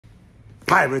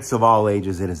Pirates of all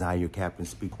ages, it is I, your captain,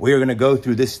 speak. We are gonna go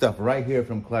through this stuff right here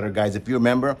from Clutter, guys. If you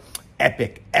remember,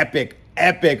 epic, epic,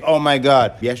 epic, oh my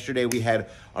God. Yesterday we had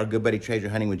our good buddy Treasure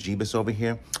Hunting with Jeebus over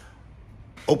here.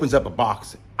 Opens up a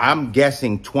box. I'm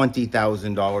guessing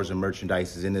 $20,000 of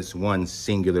merchandise is in this one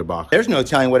singular box. There's no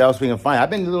telling what else we can find. I've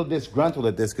been a little disgruntled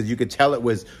at this because you could tell it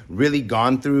was really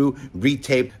gone through,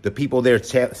 retaped. The people there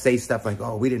say stuff like,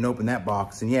 oh, we didn't open that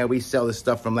box. And yeah, we sell this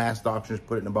stuff from last auctions,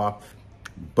 put it in the box.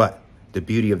 But the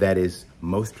beauty of that is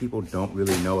most people don't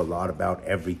really know a lot about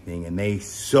everything, and they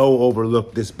so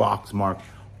overlook this box marked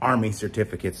Army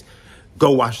certificates.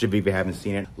 Go watch the video if you haven't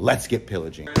seen it. Let's get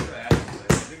pillaging.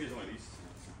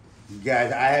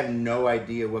 Guys, I have no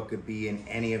idea what could be in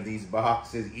any of these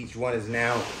boxes. Each one is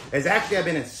now, I've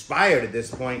been inspired at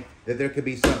this point that there could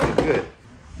be something good.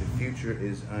 The future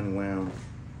is unwound.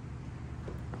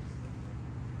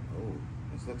 Oh,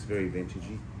 this looks very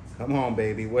vintagey. Come on,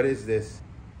 baby, what is this?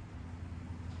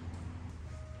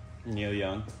 Neil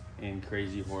Young and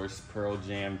Crazy Horse, Pearl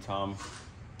Jam, Tom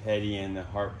Petty and the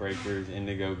Heartbreakers,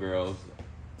 Indigo Girls,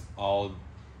 all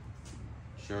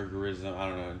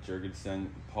Jurgensen,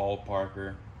 Paul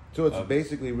Parker. So it's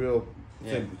basically real,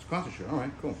 yeah. It's concert shirt. All right,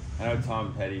 cool. I know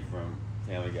Tom Petty from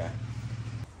Family Guy.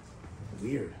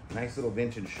 Weird. Nice little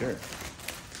vintage shirt.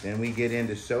 Then we get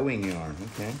into sewing yarn.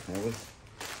 Okay,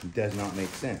 does not make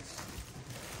sense.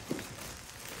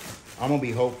 I'm gonna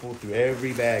be hopeful through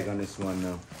every bag on this one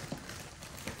though.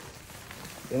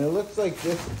 And it looks like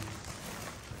just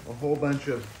a whole bunch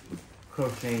of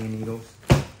crocheting needles.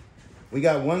 We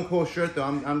got one cool shirt though.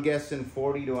 I'm guessing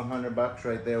 40 to 100 bucks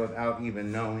right there without even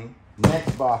knowing.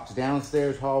 Next box,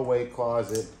 downstairs hallway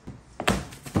closet.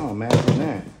 Oh, imagine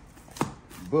that.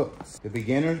 Books. The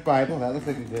Beginner's Bible, that looks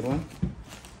like a good one.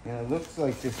 And it looks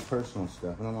like just personal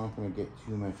stuff. And I'm not gonna get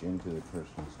too much into the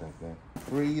personal stuff there.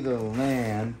 Free the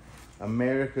Land,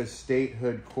 America's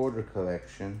Statehood Quarter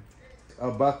Collection.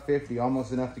 $1.50,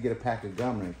 almost enough to get a pack of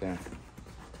gum right there.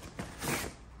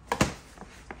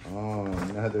 Oh,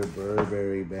 another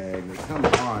Burberry bag. Come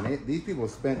on, these people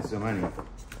spent some money.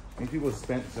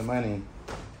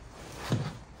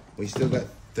 We still got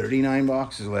 39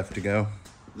 boxes left to go.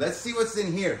 Let's see what's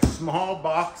in here. Small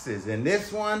boxes. And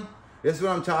this one is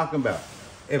what I'm talking about.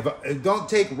 Don't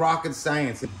take rocket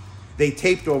science. They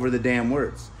taped over the damn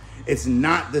words. It's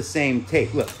not the same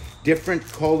tape. Look, different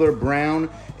color,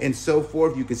 brown, and so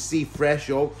forth. You can see fresh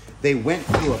oak. They went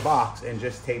through a box and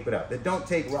just tape it up. They don't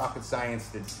take rocket science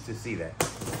to see that.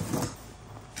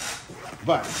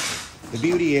 But the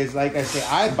beauty is, like I say,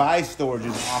 I buy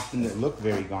storages often that look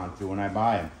very gone through when I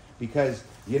buy them, because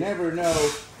you never know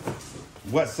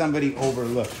what somebody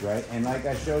overlooks, right? And like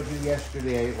I showed you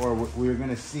yesterday, or we were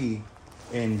gonna see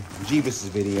in Jeebus's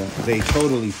video, they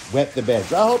totally wet the bed.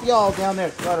 So I hope y'all down there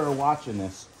at Clutter are watching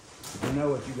this. You know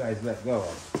what you guys let go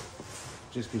of,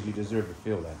 just because you deserve to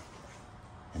feel that,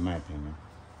 in my opinion.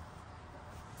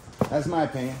 That's my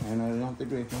opinion, and I don't have to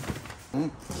agree with you.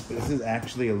 This is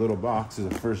actually a little box of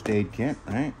the first aid kit,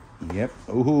 right? Yep.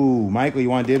 Ooh, Michael, you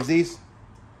want dibsies?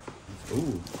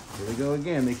 Ooh, here we go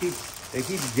again. They keep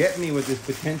getting me with this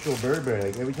potential Burberry.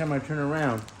 Like every time I turn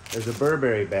around, there's a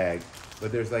Burberry bag,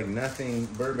 but there's like nothing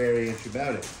Burberry-ish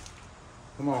about it.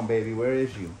 Come on, baby, where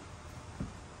is you?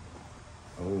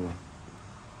 Oh,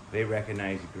 they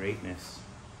recognize greatness.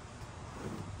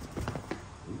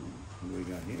 Ooh, what do we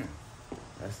got here?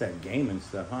 That's that gaming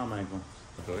stuff, huh, Michael?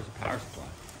 So there's a power supply.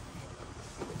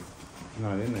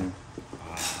 Not in there.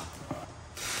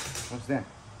 What's that?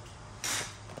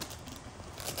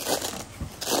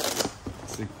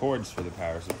 It's the cords for the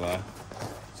power supply.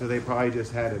 So they probably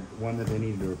just had one that they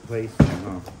needed to replace,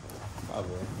 huh?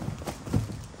 Probably.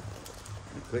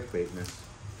 Clickbaitness.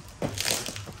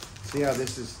 See how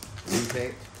this is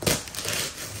retaped?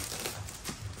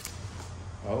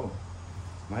 Oh,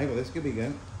 Michael, this could be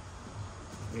good.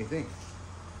 What do you think?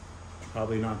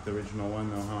 Probably not the original one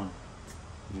though, huh?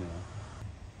 No.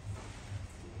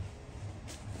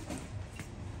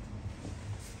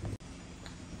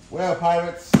 Well,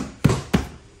 Pirates,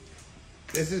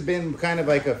 this has been kind of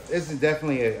like this is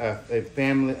definitely a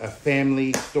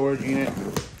family storage unit.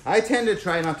 I tend to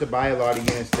try not to buy a lot of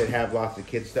units that have lots of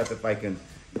kid stuff if I can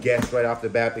guess right off the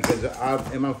bat, because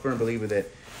I'm a firm believer that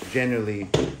generally,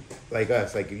 like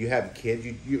us, like if you have kids,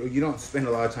 you don't spend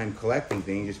a lot of time collecting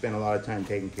things, you spend a lot of time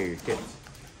taking care of your kids.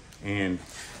 And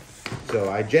so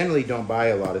I generally don't buy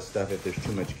a lot of stuff if there's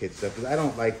too much kid stuff, because I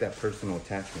don't like that personal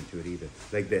attachment to it either.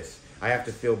 Like this, I have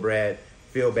to feel bad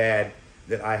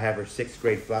that I have her 6th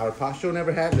grade flower pot. She'll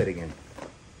never have that again.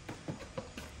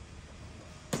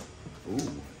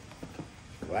 Ooh,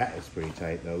 that is pretty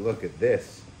tight though. Look at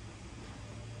this.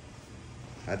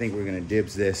 I think we're gonna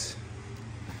dibs this.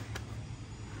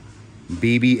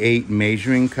 BB-8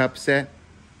 measuring cup set.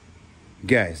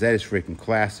 Guys, that is freaking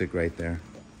classic right there.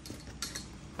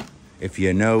 If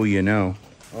you know, you know.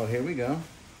 Oh, here we go.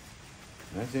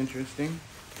 That's interesting.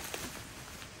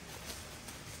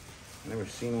 Never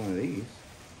seen one of these.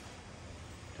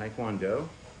 Taekwondo.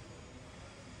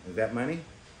 Is that money?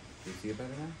 Do you see it better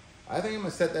now? I think I'm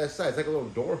gonna set that aside. It's like a little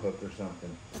door hook or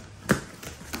something.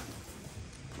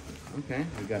 Okay,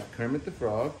 we got Kermit the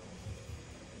Frog.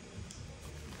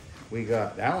 We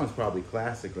got, that one's probably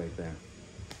classic right there.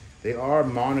 They are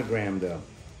monogrammed though.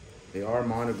 They are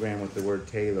monogrammed with the word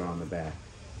Taylor on the back.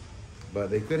 But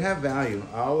they could have value.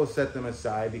 I always set them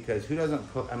aside because who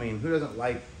doesn't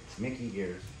like Mickey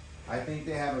ears? I think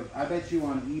they have I bet you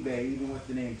on eBay, even with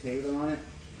the name Taylor on it,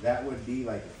 that would be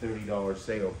like a $30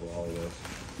 sale for all of those.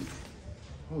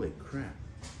 Holy crap.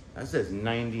 That says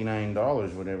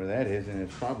 $99, whatever that is, and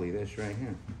it's probably this right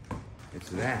here. It's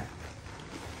that.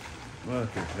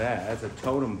 Look at that. That's a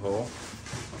totem pole.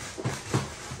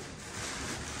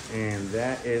 And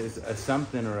that is a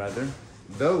something or other.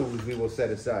 Those we will set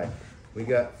aside. We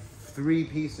got 3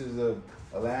 pieces of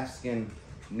Alaskan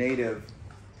native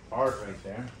art right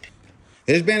there.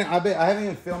 There's been, I haven't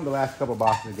even filmed the last couple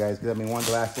boxes, guys, because I mean,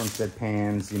 the last one said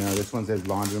pans, you know, this one says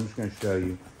laundry. I'm just going to show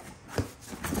you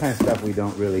the kind of stuff we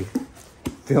don't really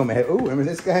film at. Oh, remember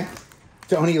this guy?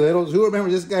 Tony Littles. Who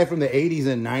remembers this guy from the 80s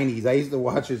and 90s? I used to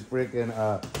watch his freaking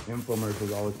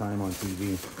infomercials all the time on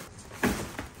TV.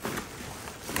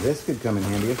 This could come in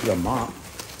handy. This is a mop.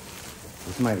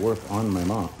 This might work on my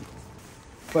mop.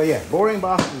 But yeah, boring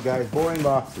boxes, guys. Boring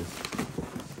boxes.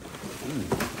 Ooh.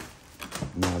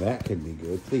 Now that could be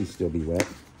good. Please still be wet.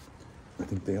 I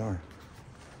think they are.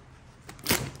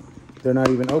 They're not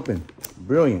even open.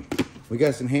 Brilliant. We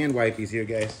got some hand wipies here,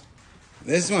 guys.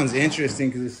 This one's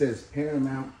interesting because it says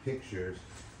Paramount Pictures.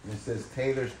 And it says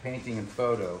Taylor's Painting and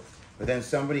Photo. But then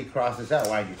somebody crosses out.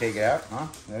 Why did you take it out? Huh?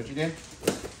 Is that what you did?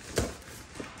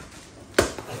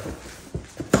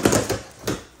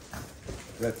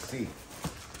 Let's see.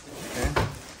 Okay.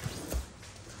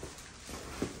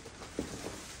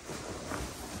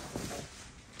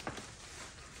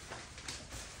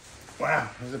 Wow,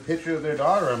 there's a picture of their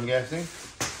daughter, I'm guessing.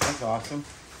 That's awesome.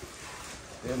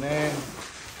 And then,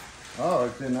 oh,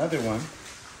 it's another one.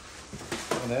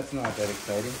 Oh, that's not that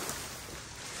exciting.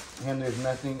 And there's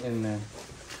nothing in there.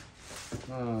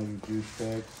 Oh, you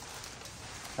douchebags.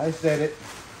 I said it.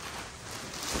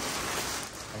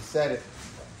 I said it.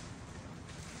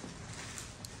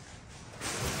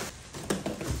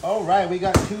 All right, we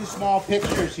got 2 small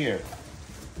pictures here.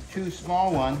 2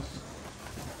 small ones.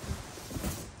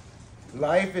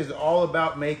 Life is all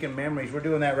about making memories. We're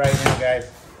doing that right now, guys.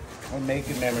 We're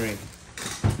making memories.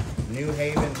 New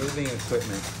Haven moving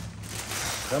equipment.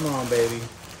 Come on, baby.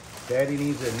 Daddy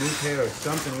needs a new pair of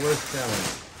something worth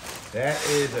selling. That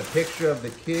is a picture of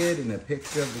the kid and a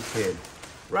picture of the kid.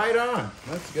 Right on.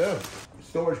 Let's go.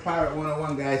 Storage Pirate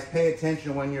 101, guys. Pay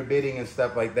attention when you're bidding and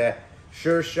stuff like that.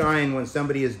 Sure shine when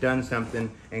somebody has done something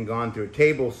and gone through it.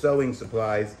 Table sewing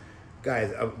supplies.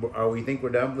 Guys, we think we're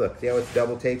done? Look, see how it's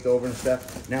double taped over and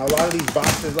stuff? Now, a lot of these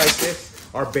boxes like this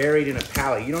are buried in a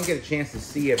pallet. You don't get a chance to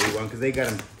see everyone because they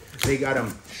got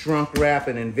them shrunk wrap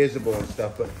and invisible and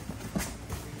stuff. But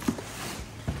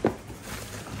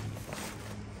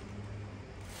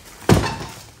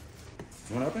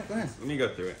you want to open it? Go ahead. Let me go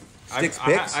through it. Sticks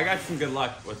picks? I got some good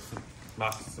luck with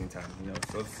boxes sometimes, you know,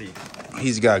 so let's see.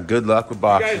 He's got good luck with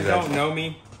boxes. You guys don't know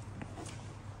me.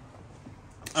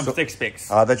 I'm Sticks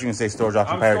Picks. I thought you were going to say Storage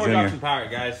Auction Pirate Jr. Storage Auction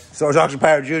Pirate, guys. Storage Auction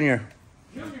Pirate Jr.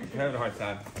 I have a hard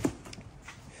time.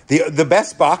 The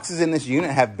best boxes in this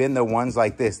unit have been the ones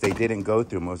like this. They didn't go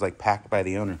through them. It was like packed by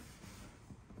the owner.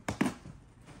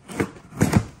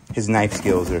 His knife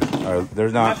skills they're not.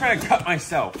 I'm not trying to cut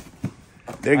myself.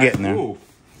 They're getting there. Ooh,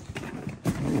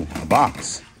 a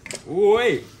box. Ooh,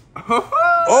 wait.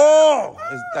 Oh!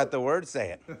 Is that the word?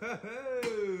 Say it.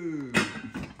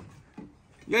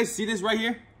 You guys see this right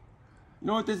here? You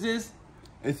know what this is?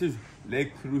 This is Le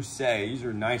Creuset. These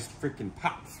are nice freaking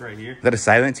pops right here. Is that a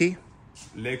silent T?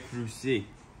 Le Creuset.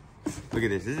 Look at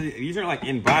this. These are like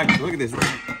in bags. Look at this.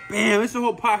 Bam, this is a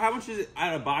whole pot. How much is it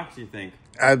out of box, you think?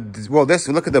 Well,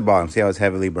 look at the bottom. See how it's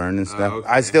heavily burned and stuff? Okay.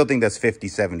 I still think that's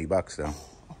 $50-$70 though.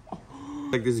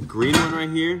 Like this green one right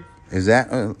here. Is that?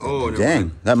 Oh,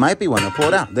 dang. That might be one. I'll pull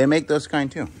it out. They make those kind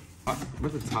too.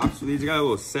 What's the tops of these? You got a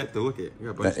little set to look at.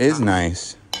 That is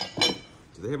nice. Do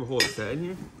they have a whole set in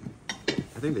here?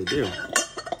 I think they do.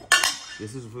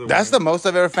 This is for the That's the most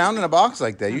I've ever found in a box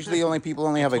like that. Usually people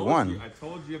only have like one. I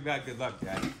told you I've got good luck,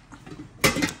 guys.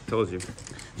 Told you.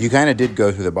 You kind of did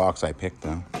go through the box I picked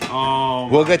though. Oh,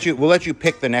 We'll let you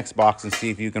pick the next box and see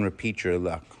if you can repeat your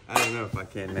luck. I don't know if I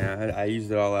can now. I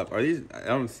used it all up. Are these? I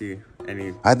don't see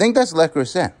any. I think that's Le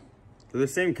Creuset. They're the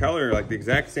same color, like the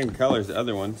exact same color as the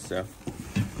other ones. So.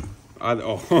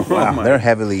 Wow, Oh they're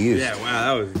heavily used. Yeah,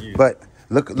 wow, that was used. But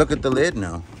look at the lid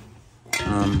now.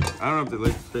 I don't know if the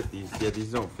lids fit these. Yeah,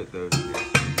 these don't fit those.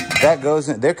 That goes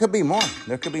in. There could be more.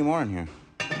 There could be more in here.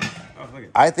 Oh, look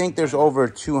at I think there's over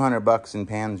 $200 in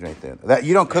pans right there. That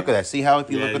you don't cook with that. See how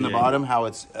if you look in the bottom, how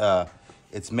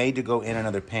it's made to go in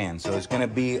another pan. So it's gonna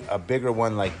be a bigger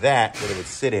one like that it would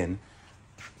sit in,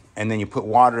 and then you put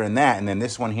water in that, and then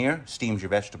this one here steams your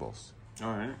vegetables. All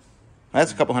right.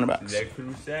 That's a couple $100. Le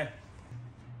Creuset.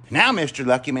 Now, Mr.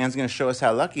 Lucky Man's going to show us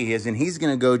how lucky he is, and he's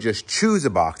going to go just choose a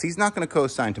box. He's not going to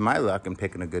co-sign to my luck and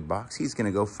picking a good box. He's going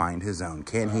to go find his own.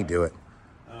 Can he do it?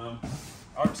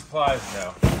 Art supplies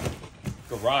now.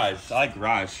 Garage. I like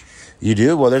garage. You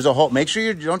do? Well, there's a whole... Make sure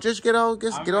you don't just get all...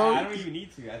 I don't even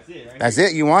need to. That's it. Right That's here.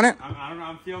 it? You want it? I don't know.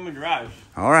 I'm feeling the garage.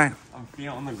 All right. I'm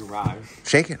feeling the garage.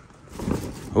 Shake it.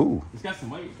 Ooh. It's got some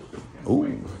weight.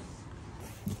 Ooh.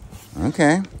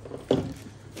 Okay.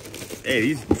 Hey,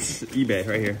 these eBay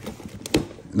right here.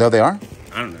 No, they are?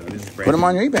 I don't know. This is brand Put them new.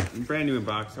 on your eBay. Brand new in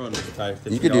box. I want to tie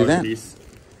 $50 You could do that. Piece.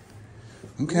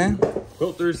 Okay.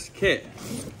 Filters kit.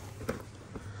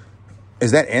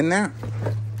 Is that in there?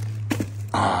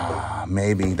 Ah,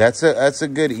 maybe. That's a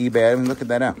good eBay. I haven't looked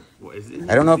that up. What is it?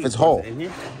 I don't know if it's whole. Is it in here?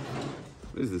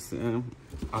 What is this?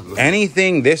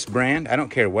 Anything this brand, I don't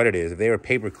care what it is. If they were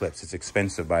paper clips, it's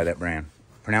expensive by that brand.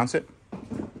 Pronounce it?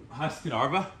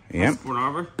 Husqvarna? Yep.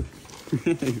 Husqvarna?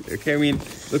 Okay, I mean,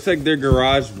 looks like their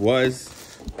garage was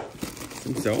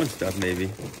some sewing stuff, maybe.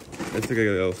 That's like a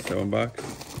little sewing box.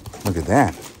 Look at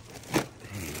that.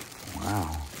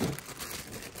 Wow.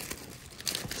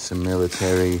 Some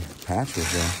military patches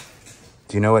there.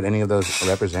 Do you know what any of those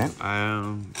represent?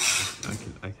 I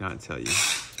cannot tell you.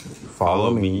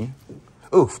 Follow me.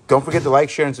 Ooh, don't forget to like,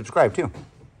 share, and subscribe, too.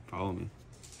 Follow me.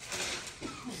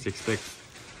 6 picks.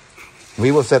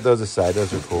 We will set those aside.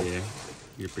 Those are cool. Yeah,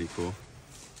 you're pretty cool.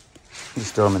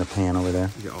 Just throw them in a pan over there.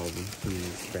 You get all of them. Put them in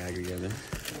this bag together.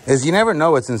 Is you never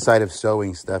know what's inside of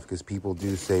sewing stuff because people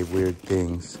do say weird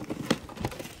things.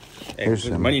 Hey, Here's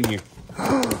there's some money in here.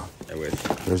 I wish.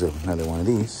 There's another one of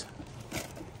these.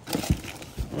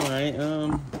 All right.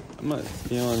 I'm not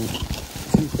feeling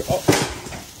too.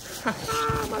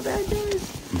 Oh, my bad,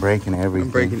 guys. Breaking everything.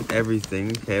 I'm breaking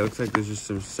everything. Okay, looks like there's just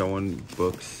some sewing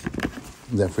books.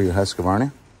 Is that for your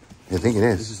Husqvarna? I think it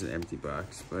This is. is an empty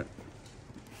box, but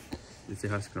it's a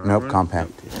Husqvarna. Nope,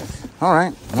 compact. All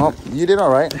right. Well, you did all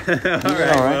right. all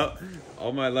right. Well,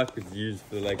 all my luck was used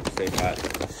for like the same hat.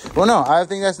 Well, no, I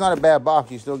think that's not a bad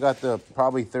box. You still got the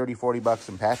probably $30-40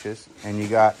 in patches, and you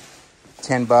got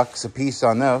 $10 a piece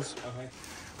on those. Okay.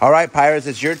 All right, Pirates,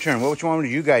 it's your turn. Which one would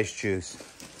you guys choose?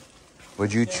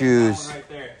 Would you choose Right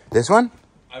there. this one?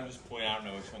 I'm just pointing. I don't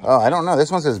know which one. Oh, I don't know. This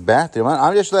one says bathroom.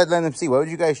 I'm just letting them see. What would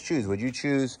you guys choose? Would you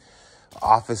choose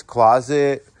office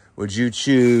closet? Would you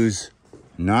choose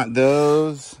not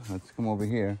those? Let's come over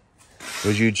here.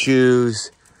 Would you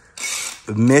choose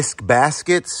misc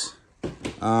baskets?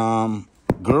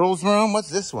 Girls' room? What's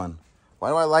this one? Why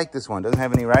do I like this one? It doesn't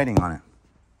have any writing on it.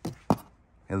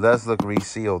 It does look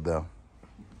resealed, though.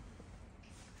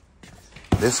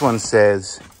 This one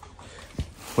says...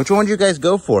 Which one would you guys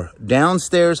go for?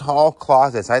 Downstairs hall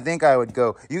closets. I think I would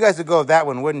go... You guys would go with that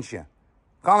one, wouldn't you?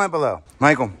 Comment below.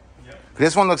 Michael, Yep.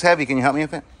 This one looks heavy. Can you help me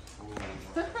with it?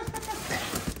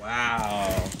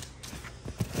 Wow.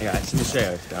 Yeah, it's in the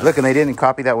show. Look, and they didn't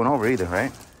copy that one over either,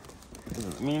 right?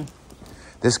 I mean,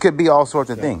 This could be all sorts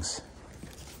of things.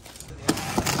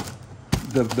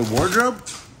 The wardrobe?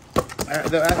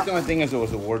 That's the only thing is it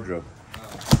was a wardrobe.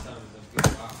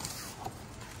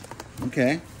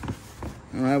 Okay.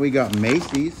 All right, we got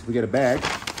Macy's. We got a bag.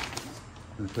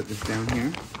 I'm gonna put this down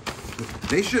here.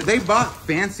 They bought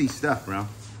fancy stuff, bro.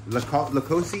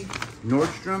 Lacoste,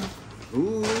 Nordstrom.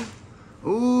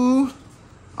 Ooh.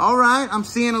 All right, I'm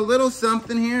seeing a little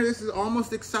something here. This is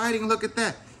almost exciting. Look at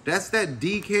that. That's that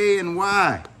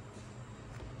DKNY.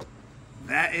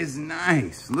 That is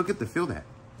nice. Look at feel that.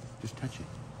 Just touch it.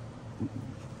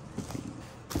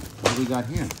 What do we got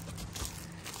here?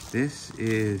 This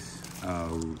is a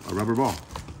rubber ball.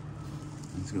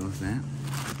 Let's go with that.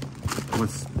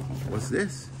 What's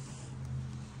this?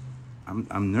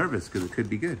 I'm nervous because it could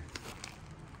be good.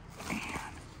 Man,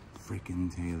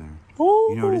 freaking Taylor. Ooh.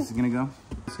 You know where this is gonna go?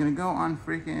 It's gonna go on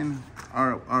freaking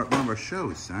one of our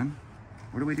shows, son.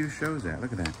 Where do we do shows at?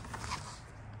 Look at that.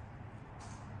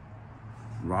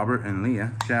 Robert and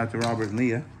Leah. Shout out to Robert and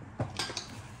Leah.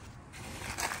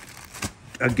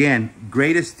 Again,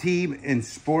 greatest team in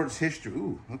sports history.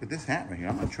 Ooh, look at this hat right here.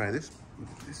 I'm gonna try this thing.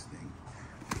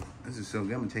 This is so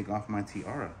good. I'm gonna take off my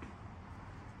tiara.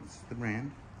 This is the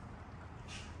brand.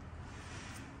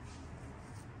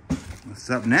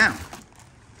 What's up now?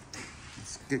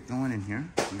 Let's get going in here.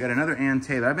 We got another Ann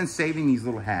Taylor. I've been saving these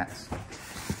little hats.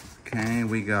 Okay,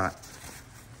 we got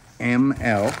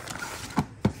ML.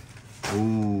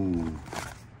 Ooh,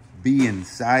 be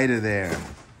inside of there.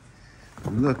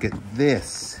 Look at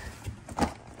this.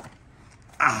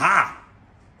 Aha!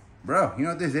 Bro, you know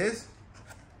what this is?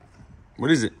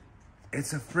 What is it?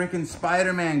 It's a freaking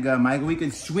Spider-Man gun, Michael. We can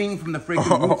swing from the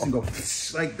freaking boots and go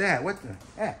like that. What the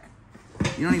heck?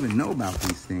 You don't even know about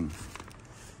these things.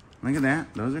 Look at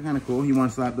that. Those are kind of cool. You want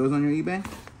to slap those on your eBay?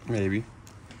 Maybe.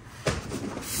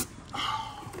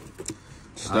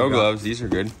 Snow gloves. These are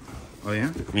good. Oh,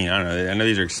 yeah? I mean, I don't know. I know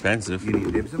these are expensive. You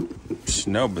need dibs them?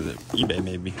 No, but the eBay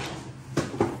maybe.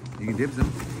 You can dibs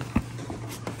them.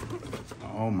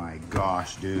 Oh, my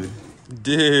gosh, dude.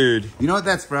 Dude. You know what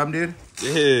that's from, dude?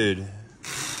 Dude.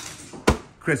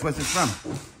 Chris, what's this from?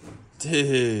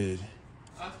 Dude.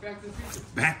 Back to the Future.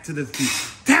 Back to the Future.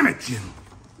 Damn it, Jim.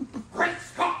 Great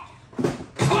Scott!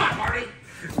 Come on, Marty!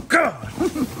 God.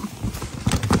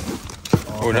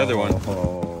 Oh, another one.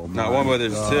 Oh, Not one, but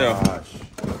there's gosh. 2.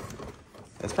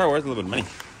 That's probably worth a little bit of money.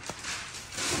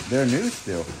 They're new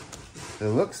still. It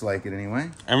looks like it anyway.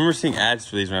 I remember seeing ads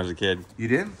for these when I was a kid. You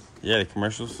did? Yeah, the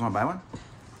commercials. You want to buy one?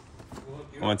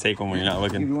 I want to take one when you're not I'll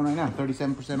give looking. you one right now.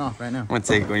 37% off right now. I want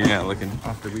to take it when you're not looking.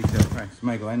 Off the retail price.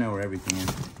 Michael, I know where everything is.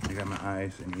 I got my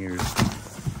eyes and ears.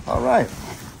 All right.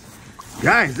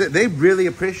 Guys, they really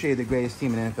appreciate the greatest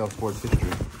team in NFL sports history.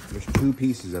 There's 2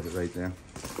 pieces of it right there.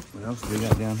 What else do we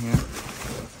got down here?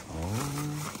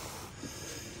 Oh.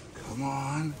 Come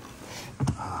on.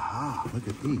 Aha. Look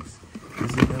at these.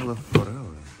 Isabella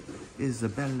Ferriore.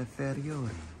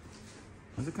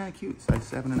 Those are kind of cute. Size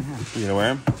 7.5. You gonna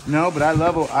wear them? No, but I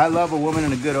love a woman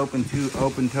in a good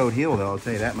open-toed heel, though. I'll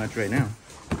tell you that much right now.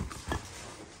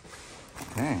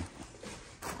 Okay.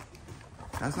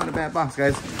 That's not a bad box,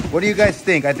 guys. What do you guys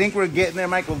think? I think we're getting there,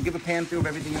 Michael. Give a pan through of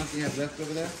everything else you have left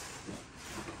over there.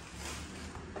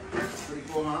 Pretty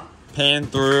cool, huh? Pan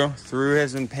through. Through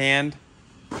has been panned.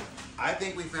 I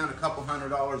think we found a couple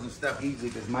 $100 of stuff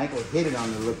easily because Michael hit it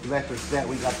on the record set.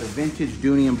 We got the vintage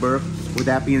Dooney and Burke. With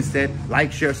that being said,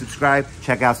 like, share, subscribe.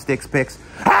 Check out Sticks Picks.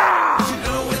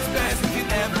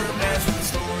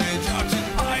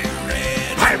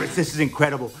 Pirates, this is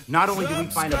incredible. Not only did we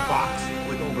find a box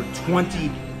with over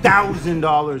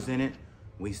 $20,000 in it,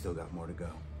 we still got more to go.